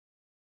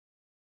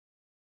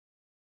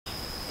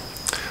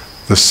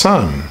The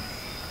sun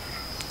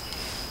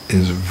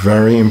is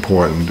very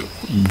important.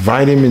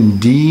 Vitamin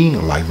D,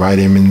 like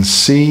vitamin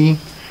C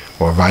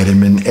or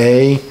vitamin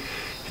A,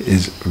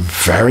 is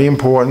very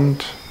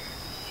important.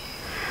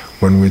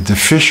 When we're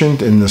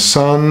deficient in the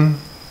sun,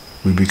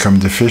 we become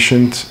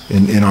deficient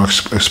in our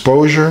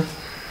exposure,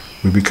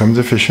 we become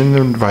deficient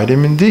in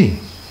vitamin D.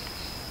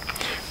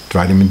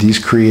 Vitamin D is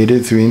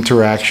created through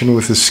interaction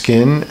with the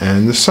skin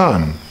and the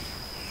sun.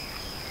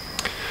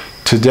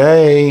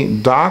 Today,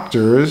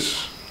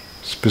 doctors,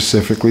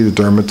 specifically the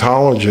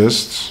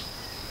dermatologists,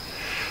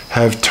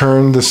 have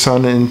turned the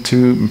sun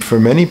into, for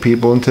many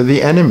people, into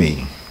the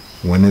enemy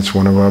when it's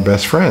one of our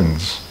best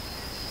friends.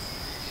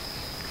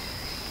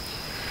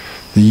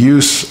 The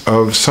use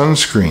of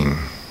sunscreen.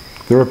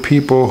 There are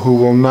people who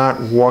will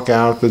not walk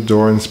out the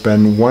door and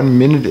spend 1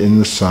 minute in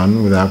the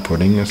sun without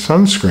putting a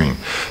sunscreen.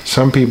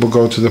 Some people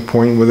go to the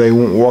point where they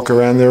won't walk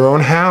around their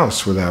own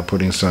house without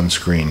putting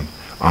sunscreen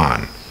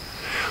on.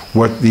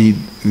 What the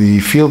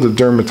field of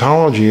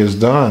dermatology has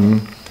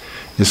done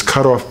is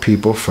cut off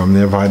people from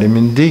their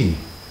vitamin D.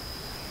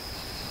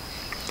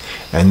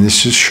 And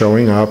this is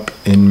showing up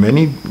in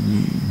many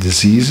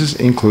diseases,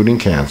 including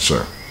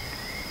cancer.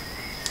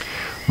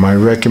 My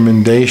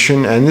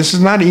recommendation, and this is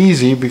not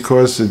easy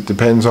because it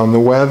depends on the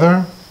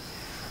weather,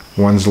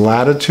 one's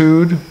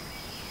latitude,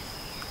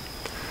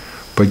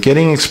 but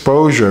getting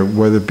exposure,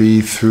 whether it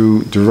be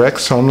through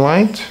direct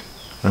sunlight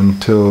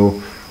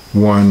until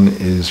one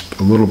is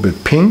a little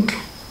bit pink.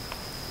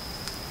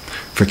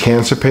 For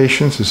cancer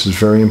patients, this is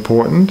very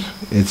important.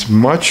 It's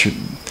much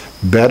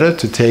better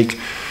to take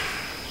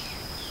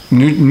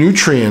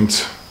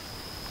nutrients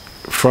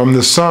from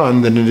the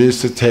sun than it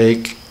is to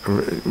take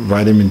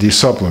vitamin D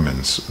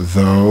supplements.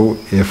 Though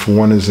if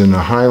one is in a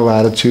high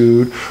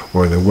latitude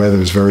or the weather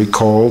is very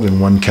cold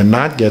and one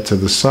cannot get to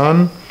the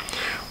sun,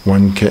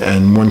 one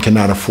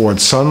cannot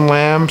afford sun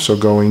lamps or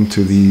going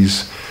to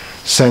these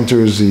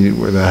centers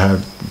where they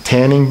have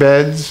tanning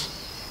beds.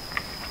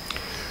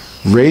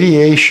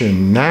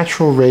 Radiation,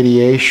 natural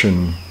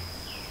radiation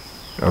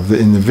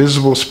in the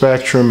visible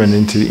spectrum and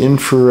into the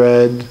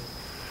infrared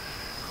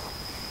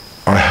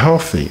are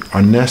healthy,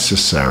 are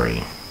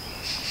necessary.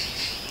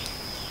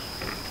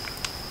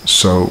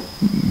 So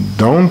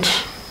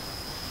don't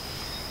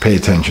pay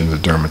attention to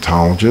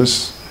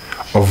dermatologists.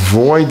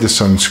 Avoid the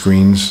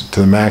sunscreens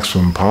to the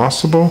maximum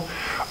possible.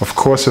 Of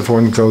course, if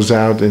one goes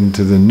out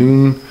into the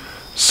noon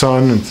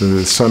sun, if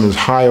the sun is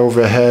high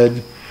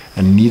overhead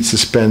and needs to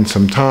spend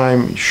some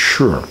time,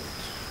 sure.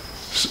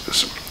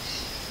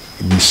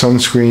 The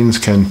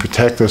sunscreens can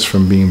protect us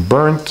from being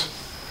burnt,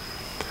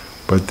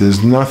 but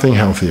there's nothing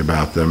healthy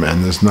about them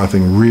and there's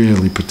nothing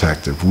really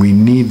protective. We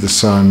need the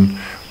sun.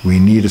 We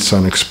need a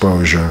sun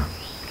exposure.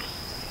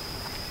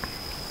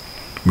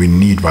 We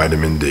need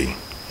vitamin D.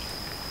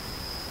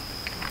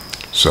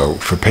 So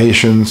for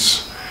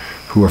patients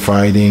who are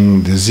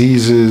fighting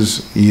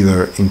diseases,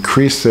 either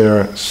increase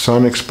their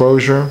sun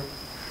exposure,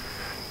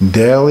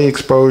 daily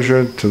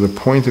exposure to the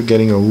point of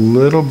getting a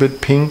little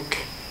bit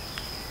pink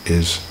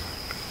is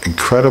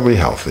incredibly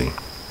healthy.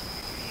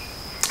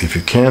 If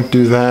you can't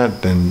do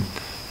that, then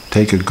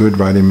take a good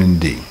vitamin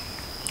D,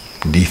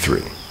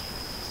 D3.